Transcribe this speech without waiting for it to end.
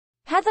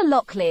Heather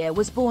Locklear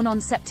was born on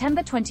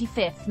September 25,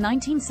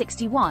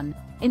 1961,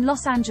 in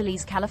Los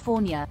Angeles,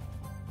 California.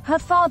 Her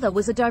father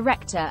was a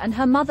director and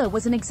her mother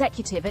was an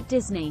executive at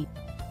Disney.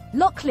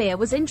 Locklear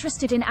was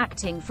interested in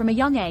acting from a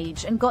young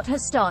age and got her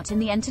start in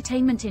the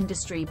entertainment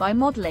industry by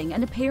modeling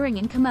and appearing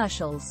in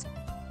commercials.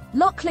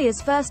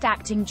 Locklear's first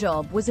acting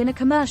job was in a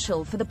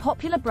commercial for the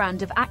popular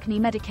brand of acne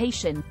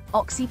medication,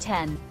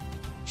 Oxy-10.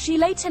 She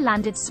later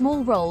landed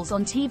small roles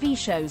on TV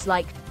shows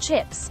like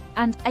Chips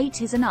and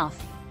 8 is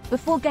Enough,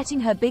 before getting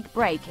her big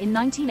break in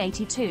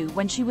 1982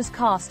 when she was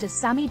cast as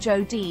Sammy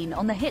Jo Dean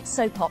on the hit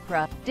soap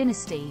opera,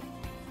 Dynasty.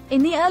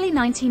 In the early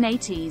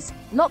 1980s,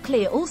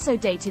 Locklear also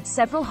dated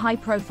several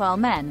high-profile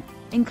men,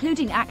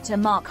 including actor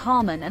Mark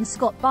Harmon and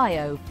Scott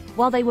Baio,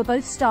 while they were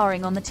both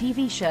starring on the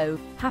TV show,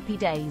 Happy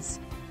Days.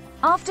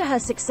 After her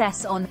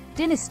success on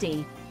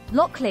Dynasty,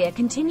 Locklear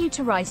continued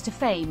to rise to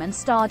fame and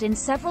starred in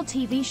several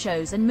TV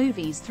shows and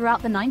movies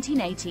throughout the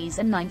 1980s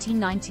and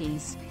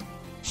 1990s.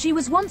 She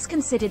was once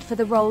considered for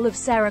the role of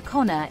Sarah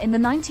Connor in the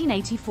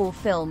 1984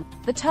 film,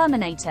 The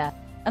Terminator,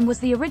 and was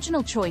the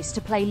original choice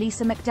to play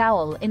Lisa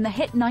McDowell in the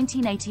hit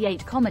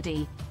 1988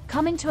 comedy,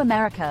 Coming to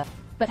America,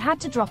 but had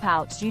to drop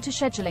out due to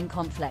scheduling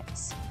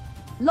conflicts.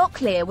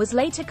 Locklear was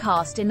later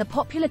cast in the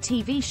popular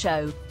TV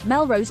show,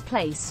 Melrose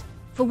Place,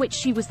 for which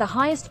she was the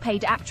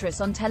highest-paid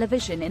actress on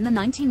television in the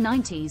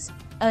 1990s,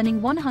 earning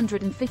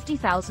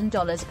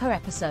 $150,000 per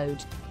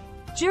episode.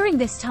 During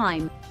this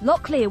time,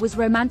 Locklear was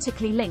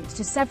romantically linked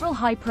to several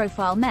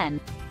high-profile men,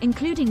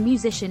 including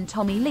musician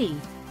Tommy Lee,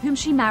 whom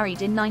she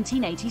married in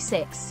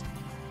 1986.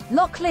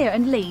 Locklear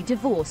and Lee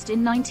divorced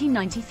in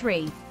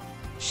 1993.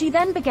 She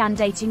then began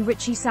dating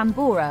Richie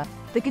Sambora,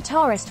 the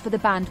guitarist for the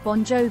band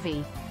Bon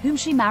Jovi, whom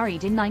she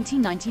married in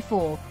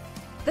 1994.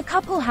 The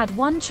couple had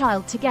one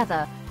child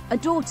together, a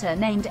daughter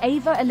named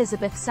Ava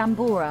Elizabeth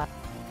Sambora.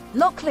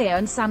 Locklear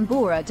and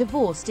Sambora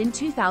divorced in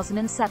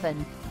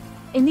 2007.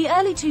 In the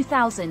early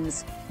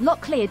 2000s,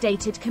 Locklear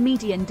dated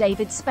comedian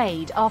David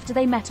Spade after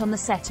they met on the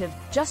set of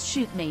Just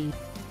Shoot Me.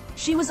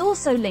 She was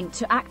also linked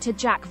to actor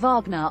Jack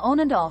Wagner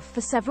on and off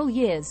for several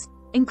years,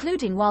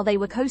 including while they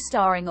were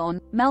co-starring on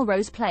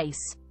Melrose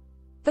Place.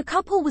 The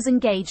couple was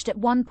engaged at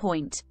one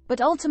point, but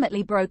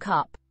ultimately broke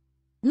up.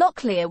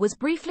 Locklear was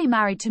briefly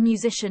married to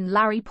musician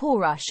Larry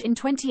Porush in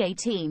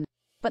 2018,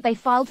 but they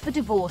filed for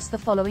divorce the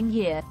following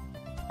year.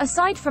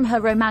 Aside from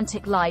her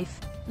romantic life,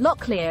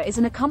 Locklear is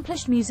an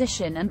accomplished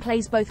musician and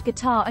plays both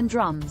guitar and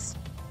drums.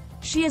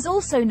 She is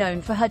also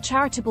known for her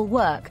charitable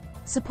work,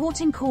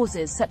 supporting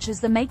causes such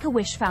as the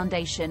Make-A-Wish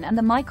Foundation and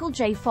the Michael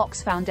J.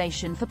 Fox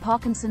Foundation for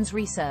Parkinson's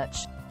research.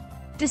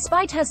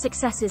 Despite her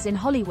successes in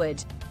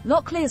Hollywood,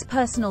 Locklear's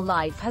personal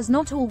life has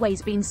not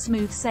always been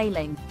smooth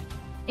sailing.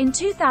 In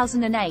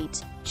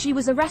 2008, she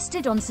was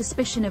arrested on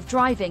suspicion of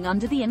driving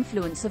under the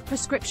influence of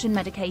prescription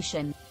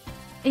medication.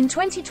 In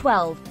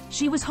 2012,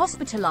 she was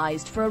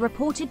hospitalized for a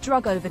reported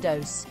drug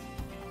overdose.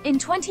 In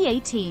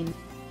 2018,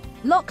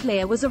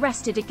 Locklear was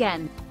arrested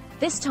again,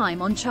 this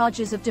time on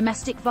charges of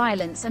domestic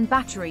violence and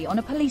battery on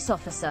a police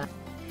officer.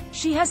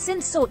 She has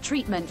since sought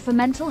treatment for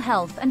mental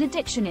health and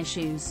addiction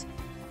issues.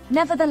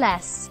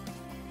 Nevertheless,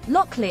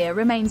 Locklear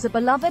remains a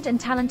beloved and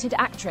talented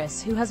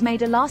actress who has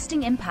made a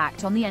lasting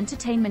impact on the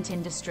entertainment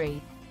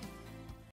industry.